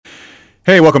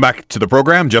Hey, welcome back to the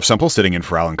program. Jeff Semple sitting in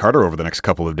for Alan Carter over the next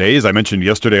couple of days. I mentioned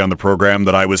yesterday on the program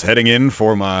that I was heading in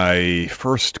for my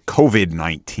first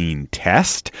COVID-19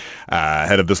 test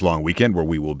ahead of this long weekend where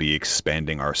we will be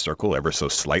expanding our circle ever so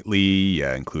slightly,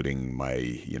 including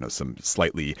my, some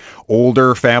slightly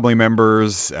older family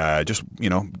members.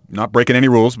 Not breaking any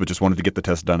rules, but just wanted to get the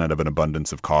test done out of an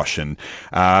abundance of caution.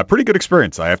 Pretty good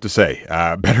experience, I have to say.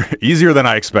 Easier than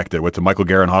I expected. Went to Michael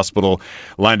Garron Hospital,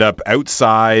 lined up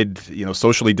outside,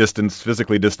 socially distanced,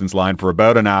 physically distanced line for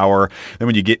about an hour. Then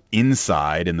when you get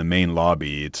inside in the main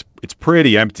lobby, it's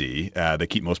pretty empty. They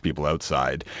keep most people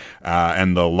outside.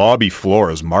 And the lobby floor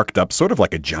is marked up sort of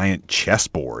like a giant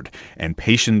chessboard. And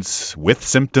patients with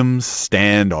symptoms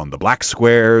stand on the black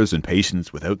squares and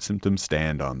patients without symptoms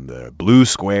stand on the blue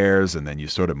squares. And then you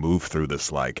sort of move through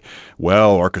this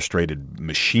well-orchestrated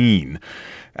machine.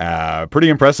 Pretty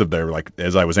impressive. They were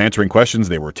as I was answering questions,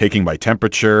 they were taking my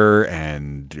temperature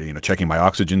and, checking my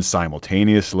oxygen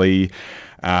simultaneously.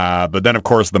 But then, of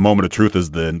course, the moment of truth is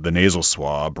the nasal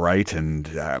swab, right? And,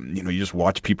 you just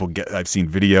watch people I've seen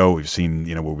video, we've seen,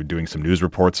 where we're doing some news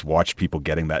reports, watch people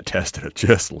getting that test, and it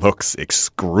just looks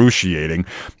excruciating.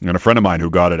 And a friend of mine who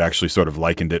got it actually sort of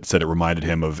likened it, said it reminded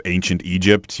him of ancient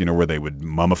Egypt, where they would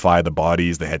mummify the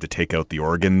bodies, they had to take out the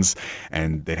organs,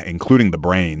 and including the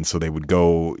brain, so they would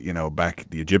go, back,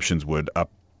 the Egyptians would up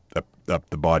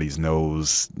the body's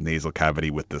nasal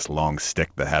cavity with this long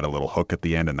stick that had a little hook at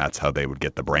the end, and that's how they would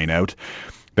get the brain out.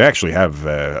 They actually have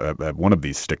one of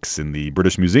these sticks in the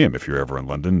British Museum if you're ever in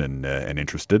London and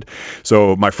interested.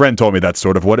 So my friend told me that's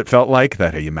sort of what it felt like,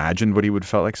 that he imagined what he would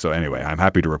felt like. So anyway, I'm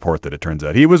happy to report that it turns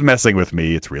out he was messing with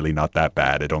me. It's really not that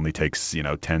bad. It only takes,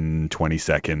 10, 20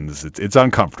 seconds. It's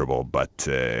uncomfortable, but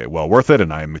well worth it.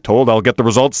 And I'm told I'll get the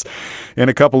results in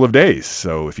a couple of days.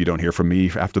 So if you don't hear from me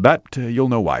after that, you'll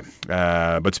know why.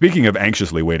 But speaking of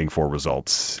anxiously waiting for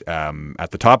results,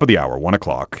 at the top of the hour, 1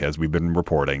 o'clock, as we've been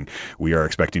reporting, we are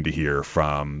expecting to hear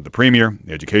from the Premier,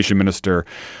 the Education Minister,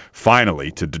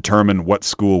 finally to determine what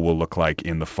school will look like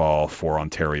in the fall for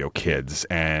Ontario kids.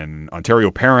 And Ontario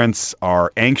parents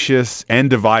are anxious and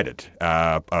divided.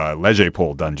 A Leger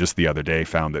poll done just the other day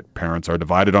found that parents are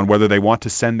divided on whether they want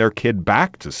to send their kid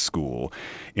back to school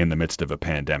in the midst of a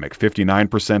pandemic.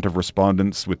 59% of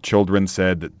respondents with children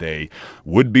said that they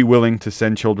would be willing to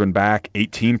send children back.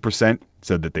 18%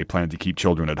 said that they plan to keep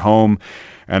children at home.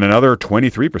 And another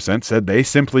 23% said they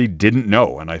simply didn't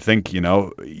know. And I think,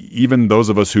 even those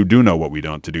of us who do know what we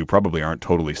want to do probably aren't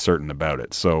totally certain about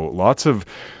it. So lots of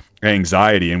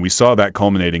anxiety, and we saw that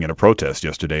culminating in a protest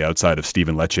yesterday outside of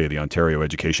Stephen Lecce, the Ontario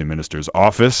Education Minister's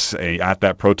office. At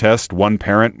that protest, one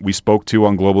parent we spoke to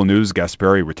on Global News,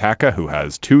 Gasperi Ritaka, who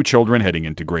has 2 children heading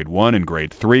into grade 1 and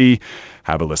grade 3.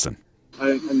 Have a listen.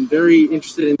 I'm very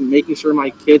interested in making sure my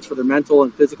kids, for their mental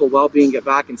and physical well-being, get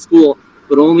back in school,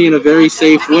 but only in a very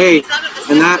safe way.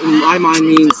 And that, in my mind,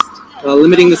 means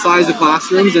limiting the size of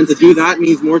classrooms, and to do that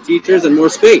means more teachers and more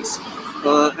space.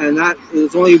 And that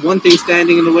is only one thing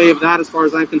standing in the way of that as far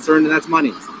as I'm concerned, and that's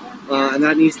money. And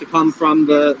that needs to come from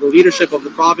the leadership of the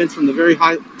province, from the very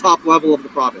high top level of the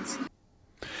province.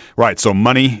 Right, so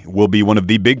money will be one of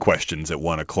the big questions at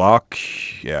 1 o'clock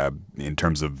in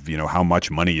terms of, how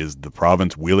much money is the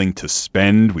province willing to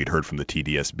spend. We'd heard from the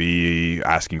TDSB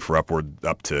asking for up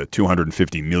to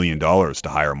 $250 million to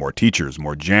hire more teachers,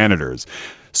 more janitors,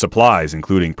 supplies,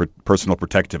 including personal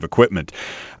protective equipment.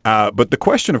 But the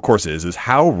question, of course, is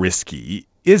how risky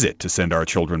is it to send our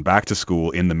children back to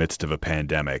school in the midst of a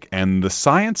pandemic? And the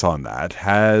science on that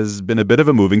has been a bit of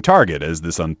a moving target. As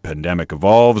this pandemic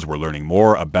evolves, we're learning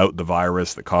more about the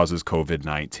virus that causes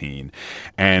COVID-19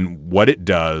 and what it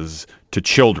does to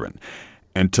children.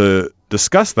 And to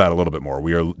discuss that a little bit more,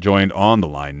 we are joined on the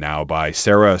line now by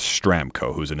Sarah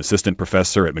Stramko, who's an assistant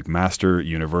professor at McMaster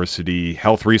University,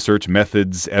 Health Research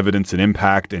Methods, Evidence and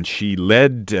Impact, and she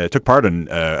took part in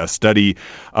a study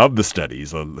of the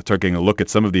studies, taking a look at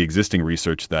some of the existing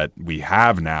research that we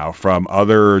have now from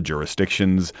other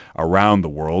jurisdictions around the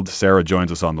world. Sarah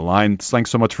joins us on the line. Thanks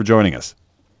so much for joining us.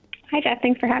 Hi, Jeff.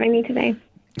 Thanks for having me today.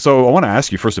 So I want to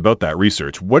ask you first about that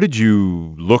research. What did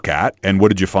you look at and what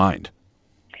did you find?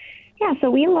 Yeah,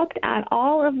 so we looked at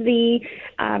all of the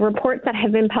reports that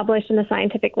have been published in the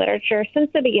scientific literature since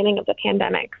the beginning of the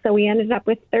pandemic. So we ended up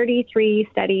with 33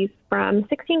 studies from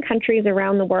 16 countries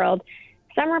around the world.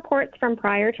 Some reports from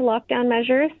prior to lockdown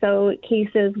measures, so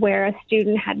cases where a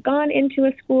student had gone into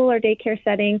a school or daycare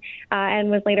setting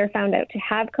and was later found out to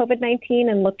have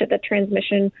COVID-19 and looked at the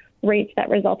transmission rates that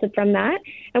resulted from that.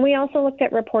 And we also looked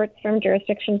at reports from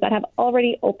jurisdictions that have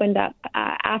already opened up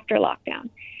after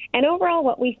lockdown. And overall,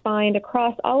 what we find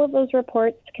across all of those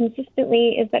reports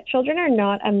consistently is that children are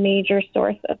not a major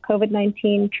source of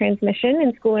COVID-19 transmission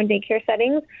in school and daycare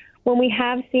settings. When we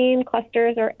have seen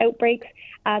clusters or outbreaks,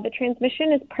 the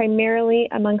transmission is primarily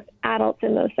amongst adults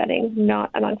in those settings, not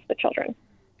amongst the children.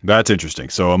 That's interesting.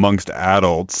 So amongst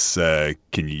adults,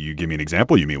 can you give me an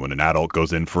example? You mean when an adult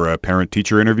goes in for a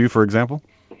parent-teacher interview, for example?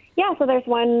 Yeah, so there's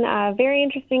one very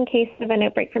interesting case of an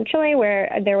outbreak from Chile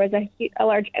where there was a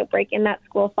large outbreak in that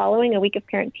school following a week of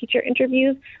parent-teacher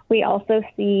interviews. We also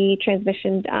see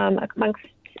transmission amongst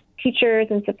teachers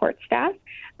and support staff,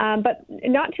 but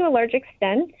not to a large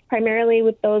extent. Primarily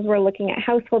with those, we're looking at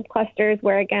household clusters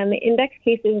where, again, the index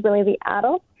case is really the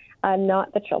adults,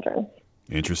 not the children.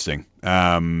 Interesting.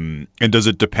 And does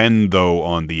it depend, though,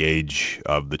 on the age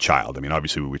of the child? I mean,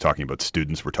 obviously, when we're talking about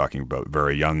students, we're talking about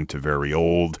very young to very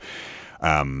old.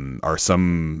 Are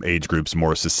some age groups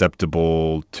more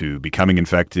susceptible to becoming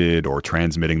infected or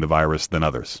transmitting the virus than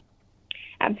others?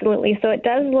 Absolutely. So it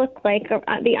does look like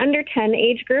the under 10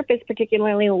 age group is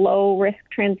particularly low risk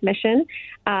transmission.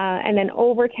 And then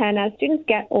over 10, as students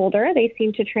get older, they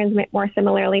seem to transmit more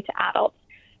similarly to adults.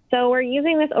 So we're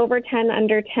using this over 10,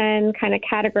 under 10 kind of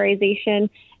categorization,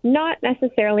 not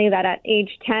necessarily that at age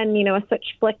 10, a switch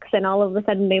flicks and all of a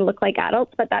sudden they look like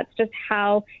adults, but that's just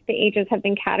how the ages have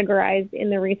been categorized in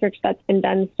the research that's been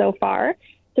done so far.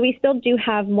 So we still do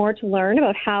have more to learn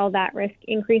about how that risk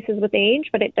increases with age,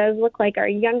 but it does look like our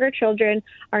younger children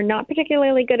are not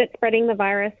particularly good at spreading the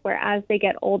virus, whereas they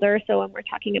get older. So when we're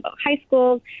talking about high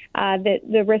schools,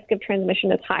 the risk of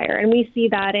transmission is higher. And we see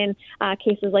that in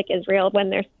cases like Israel when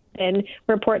there's been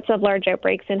reports of large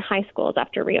outbreaks in high schools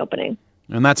after reopening.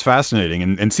 And that's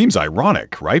fascinating and seems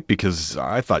ironic, right? Because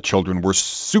I thought children were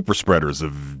super spreaders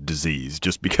of disease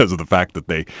just because of the fact that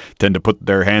they tend to put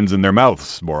their hands in their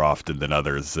mouths more often than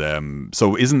others.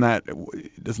 So isn't that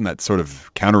sort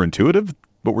of counterintuitive,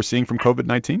 what we're seeing from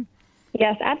COVID-19?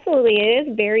 Yes, absolutely. It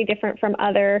is very different from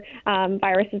other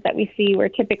viruses that we see where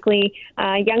typically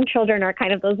young children are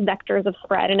kind of those vectors of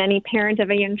spread, and any parent of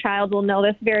a young child will know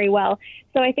this very well.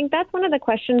 So I think that's one of the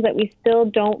questions that we still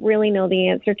don't really know the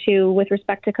answer to with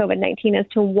respect to COVID-19 as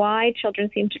to why children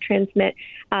seem to transmit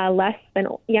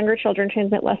younger children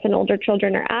transmit less than older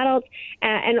children or adults,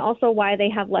 and also why they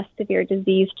have less severe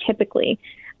disease typically.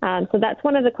 So that's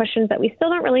one of the questions that we still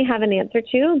don't really have an answer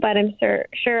to, but I'm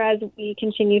sure as we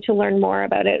continue to learn more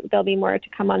about it, there'll be more to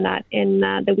come on that in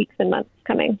the weeks and months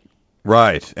coming.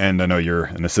 Right. And I know you're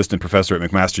an assistant professor at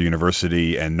McMaster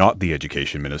University and not the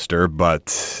education minister,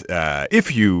 but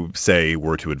if you, say,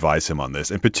 were to advise him on this,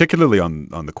 and particularly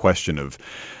on the question of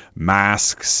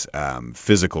masks,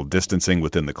 physical distancing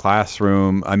within the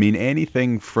classroom, I mean,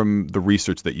 anything from the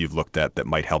research that you've looked at that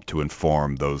might help to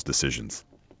inform those decisions?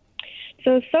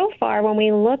 So far, when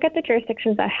we look at the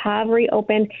jurisdictions that have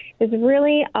reopened, there's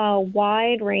really a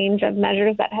wide range of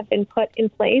measures that have been put in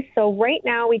place. So right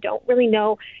now, we don't really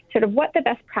know sort of what the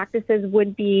best practices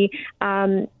would be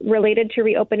related to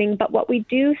reopening. But what we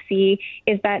do see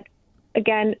is that,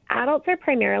 again, adults are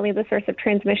primarily the source of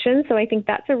transmission. So I think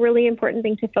that's a really important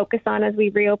thing to focus on as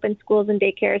we reopen schools and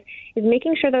daycares, is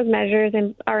making sure those measures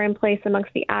are in place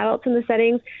amongst the adults in the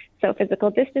settings. So physical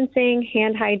distancing,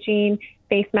 hand hygiene,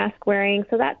 face mask wearing.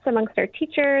 So that's amongst our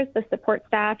teachers, the support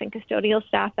staff and custodial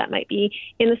staff that might be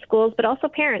in the schools, but also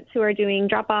parents who are doing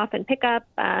drop-off and pick-up,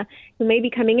 who may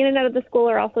be coming in and out of the school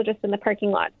or also just in the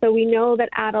parking lot. So we know that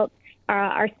adults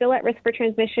are still at risk for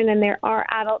transmission, and there are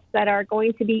adults that are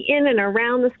going to be in and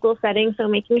around the school setting. So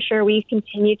making sure we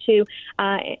continue to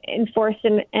enforce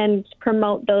and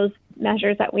promote those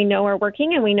measures that we know are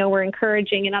working and we know we're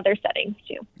encouraging in other settings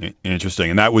too.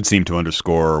 Interesting. And that would seem to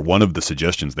underscore one of the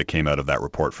suggestions that came out of that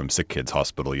report from Sick Kids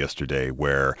Hospital yesterday,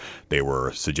 where they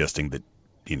were suggesting that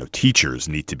teachers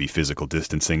need to be physical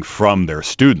distancing from their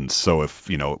students. So if,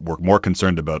 we're more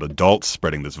concerned about adults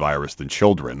spreading this virus than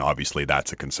children, obviously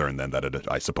that's a concern then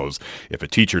I suppose if a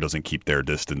teacher doesn't keep their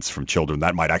distance from children,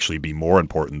 that might actually be more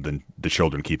important than the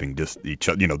children keeping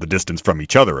the distance from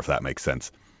each other, if that makes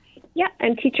sense. Yeah,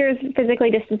 and teachers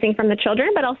physically distancing from the children,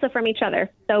 but also from each other.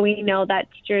 So we know that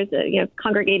teachers,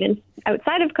 congregate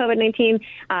outside of COVID-19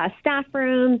 staff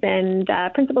rooms and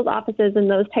principals' offices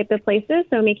and those type of places.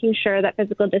 So making sure that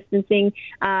physical distancing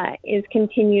is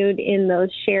continued in those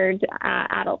shared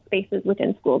adult spaces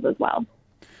within schools as well.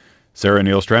 Sarah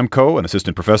Neal-Stramko, an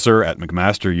assistant professor at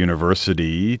McMaster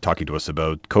University, talking to us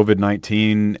about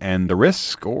COVID-19 and the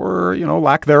risk or,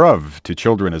 lack thereof to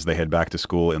children as they head back to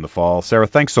school in the fall. Sarah,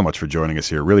 thanks so much for joining us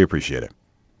here. Really appreciate it.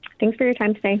 Thanks for your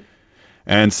time today.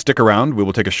 And stick around. We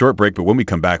will take a short break, but when we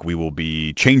come back, we will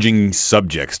be changing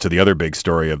subjects to the other big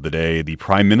story of the day. The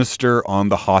Prime Minister on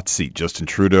the hot seat, Justin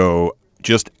Trudeau,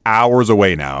 just hours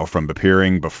away now from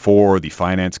appearing before the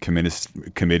Finance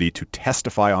Committee to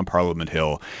testify on Parliament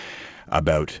Hill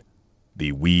about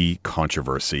the WE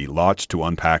controversy. Lots to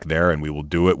unpack there, and we will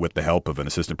do it with the help of an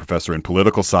assistant professor in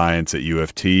political science at U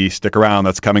of T. Stick around.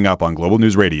 That's coming up on Global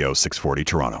News Radio 640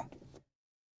 Toronto.